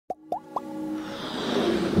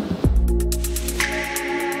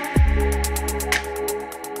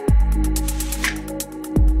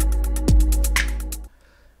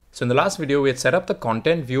So in the last video, we had set up the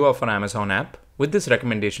content view of an Amazon app with this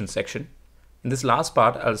recommendation section. In this last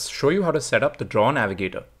part, I'll show you how to set up the Draw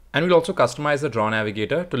Navigator. And we'll also customize the Draw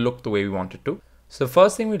Navigator to look the way we want it to. So the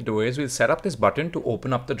first thing we'll do is we'll set up this button to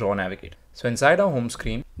open up the Draw Navigator. So inside our home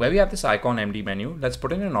screen, where we have this icon MD menu, let's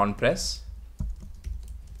put in an on press.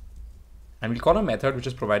 And we'll call a method which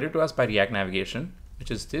is provided to us by React Navigation,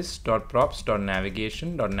 which is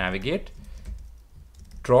this.props.navigation.navigate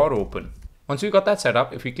drawer open. Once we've got that set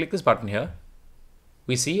up, if we click this button here,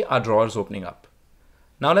 we see our drawers opening up.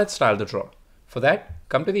 Now let's style the drawer. For that,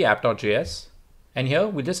 come to the app.js, and here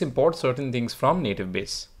we'll just import certain things from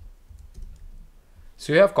Nativebase.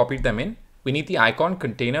 So you have copied them in. We need the icon,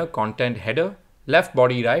 container, content, header, left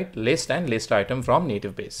body, right, list, and list item from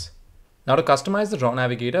Nativebase. Now to customize the Draw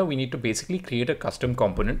Navigator, we need to basically create a custom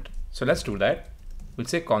component. So let's do that. We'll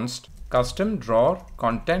say const custom drawer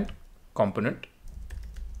content component.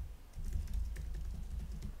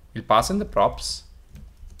 We'll pass in the props,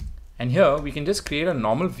 and here we can just create a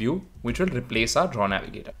normal view which will replace our Draw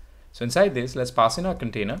Navigator. So inside this, let's pass in our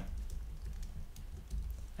container,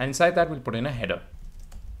 and inside that we'll put in a header.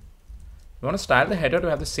 We want to style the header to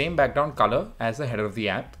have the same background color as the header of the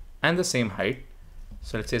app and the same height.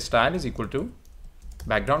 So let's say style is equal to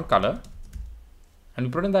background color, and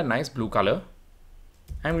we put in that nice blue color,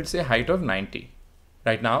 and we'll say height of 90.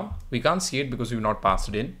 Right now we can't see it because we've not passed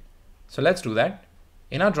it in. So let's do that.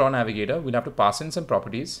 In our Draw Navigator, we'll have to pass in some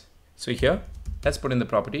properties. So here, let's put in the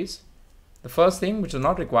properties. The first thing, which is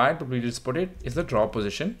not required, but we just put it, is the draw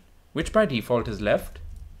position, which by default is left.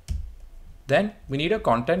 Then we need a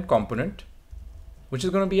content component, which is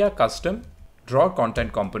going to be our custom draw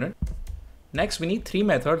content component. Next, we need three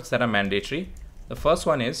methods that are mandatory. The first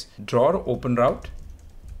one is drawer open route,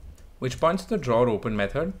 which points to the drawer open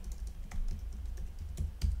method.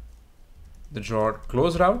 The drawer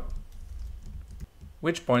close route,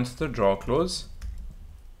 which points to the drawer close,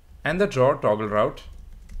 and the drawer toggle route,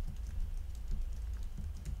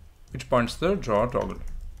 which points to the drawer toggle.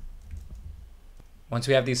 Once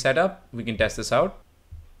we have these set up, we can test this out,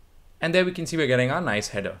 and there we can see we're getting our nice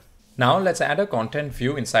header. Now let's add a content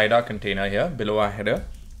view inside our container here below our header.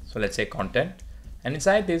 So let's say content, and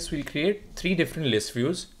inside this we'll create three different list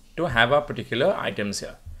views to have our particular items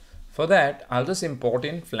here. For that, I'll just import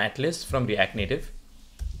in flat lists from React Native.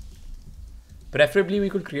 Preferably we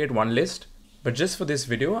could create one list, but just for this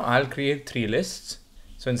video, I'll create three lists.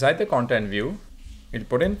 So inside the content view, we'll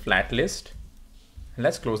put in flat list, and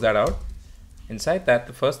let's close that out. Inside that,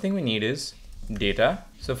 the first thing we need is data.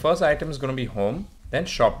 So first item is going to be home, then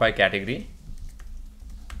shop by category,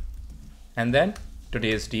 and then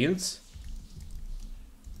today's deals.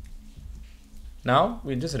 Now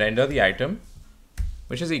we'll just render the item,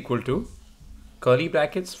 which is equal to curly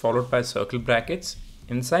brackets followed by circle brackets.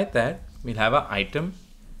 Inside that, we'll have an item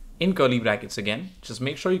in curly brackets again. Just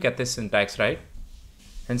make sure you get this syntax right.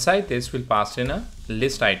 Inside this, we'll pass in a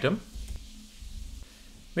list item,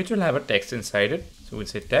 which will have a text inside it. So we'll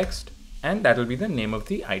say text, and that will be the name of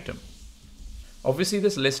the item. Obviously,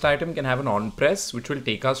 this list item can have an on press, which will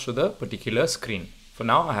take us to the particular screen. For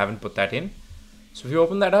now, I haven't put that in. So if you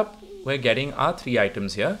open that up, we're getting our three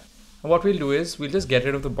items here. And what we'll do is we'll just get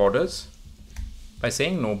rid of the borders by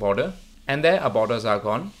saying no border, and there our borders are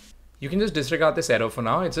gone. You can just disregard this error for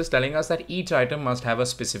now. It's just telling us that each item must have a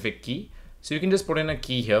specific key. So you can just put in a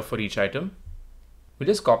key here for each item. We'll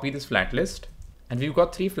just copy this flat list, and we've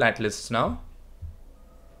got three flat lists now.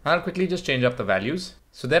 I'll quickly just change up the values.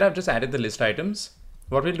 So there I've just added the list items.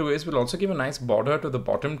 What we'll do is we'll also give a nice border to the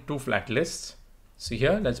bottom two flat lists. So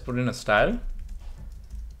here, let's put in a style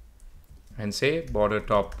and say border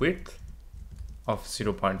top width of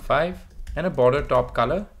 0.5 and a border top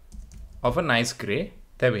color of a nice gray.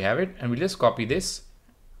 There we have it, and we'll just copy this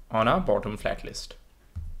on our bottom flat list.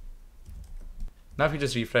 Now if you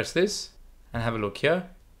just refresh this and have a look here,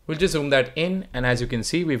 we'll just zoom that in, and as you can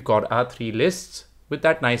see, we've got our three lists with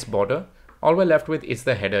that nice border. All we're left with is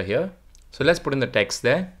the header here. So let's put in the text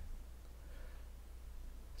there.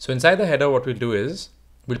 So inside the header, what we'll do is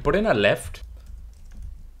we'll put in a left,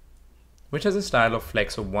 which has a style of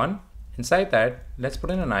flex of 1. Inside that, let's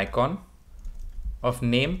put in an icon of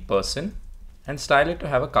name person and style it to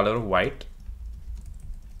have a color of white.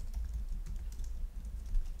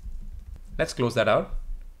 Let's close that out.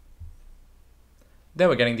 There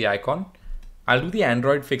we're getting the icon. I'll do the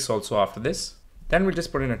Android fix also after this. Then we'll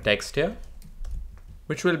just put in a text here,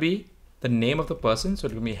 which will be the name of the person. So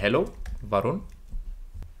it will be hello Varun.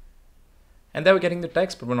 And there we're getting the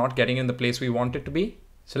text, but we're not getting in the place we want it to be.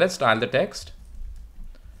 So let's style the text.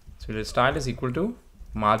 So the style is equal to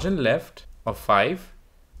margin left of 5,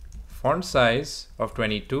 font size of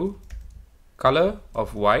 22, color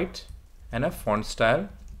of white and a font style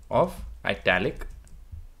of italic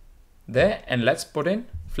there, and let's put in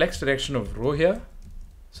flex direction of row here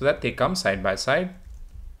so that they come side by side,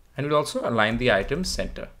 and we'll also align the item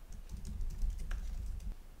center.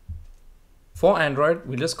 For Android,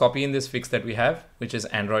 we'll just copy in this fix that we have, which is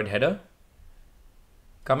Android header.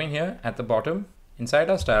 Come in here at the bottom,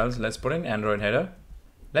 inside our styles, let's put in Android header.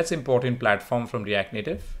 Let's import in platform from React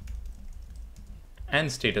Native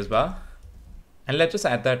and status bar, and let's just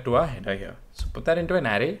add that to our header here. So put that into an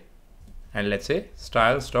array, and let's say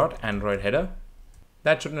styles.Android header.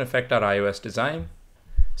 That shouldn't affect our iOS design.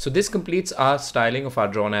 So this completes our styling of our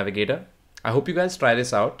draw navigator. I hope you guys try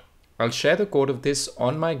this out. I'll share the code of this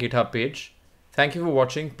on my GitHub page. Thank you for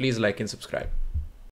watching. Please like and subscribe.